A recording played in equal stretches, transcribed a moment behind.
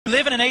We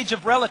live in an age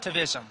of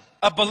relativism,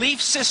 a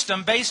belief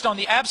system based on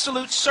the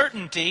absolute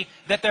certainty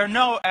that there are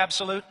no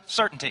absolute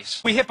certainties.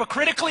 We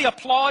hypocritically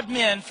applaud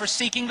men for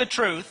seeking the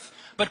truth,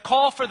 but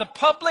call for the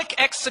public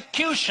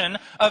execution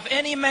of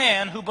any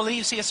man who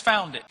believes he has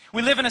found it.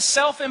 We live in a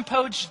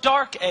self-imposed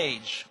dark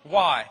age.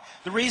 Why?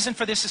 The reason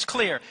for this is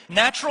clear.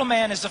 Natural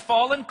man is a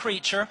fallen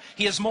creature,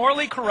 he is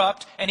morally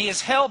corrupt, and he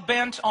is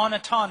hell-bent on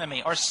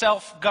autonomy, or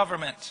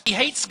self-government. He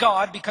hates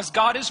God because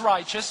God is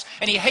righteous,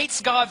 and he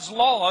hates God's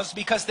laws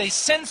because they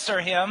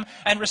censor him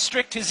and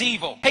restrict his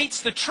evil. He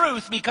hates the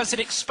truth because it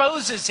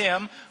exposes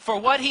him for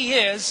what he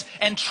is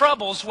and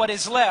troubles what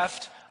is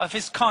left of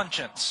his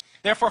conscience.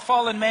 Therefore,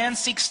 fallen man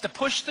seeks to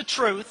push the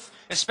truth,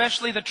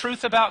 especially the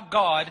truth about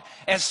God,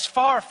 as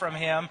far from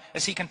him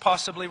as he can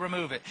possibly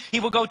remove it.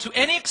 He will go to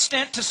any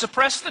extent to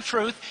suppress the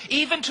truth,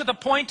 even to the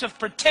point of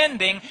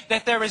pretending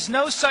that there is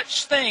no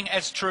such thing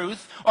as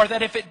truth, or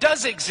that if it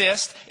does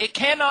exist, it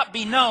cannot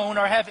be known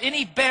or have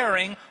any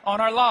bearing on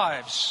our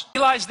lives.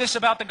 Realize this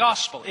about the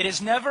gospel. It is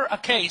never a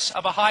case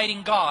of a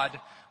hiding God,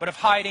 but of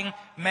hiding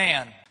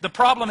man. The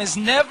problem is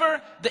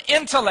never the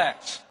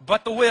intellect,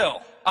 but the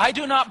will. I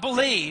do not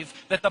believe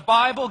that the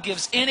Bible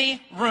gives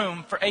any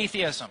room for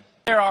atheism.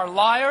 There are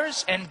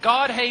liars and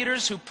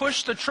God-haters who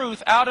push the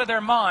truth out of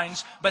their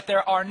minds, but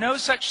there are no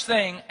such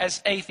thing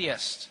as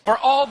atheists. For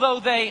although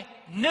they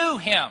knew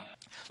him,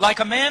 like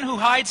a man who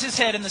hides his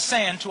head in the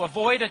sand to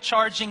avoid a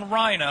charging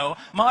rhino,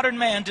 modern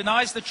man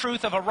denies the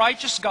truth of a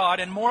righteous God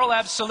and moral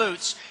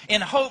absolutes in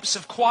hopes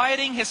of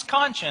quieting his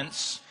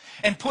conscience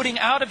and putting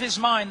out of his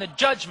mind the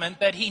judgment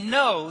that he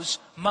knows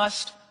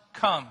must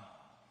come.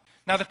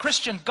 Now, the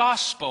Christian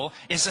gospel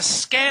is a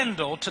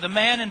scandal to the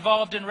man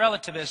involved in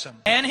relativism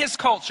and his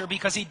culture,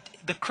 because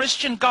the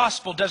Christian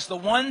gospel does the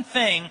one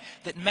thing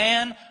that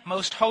man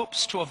most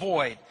hopes to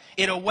avoid.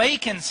 It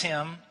awakens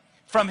him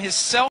from his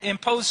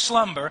self-imposed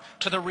slumber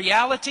to the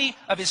reality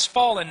of his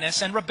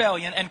fallenness and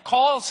rebellion, and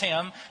calls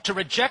him to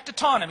reject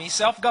autonomy,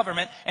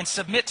 self-government, and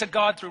submit to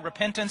God through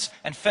repentance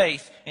and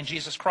faith in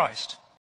Jesus Christ.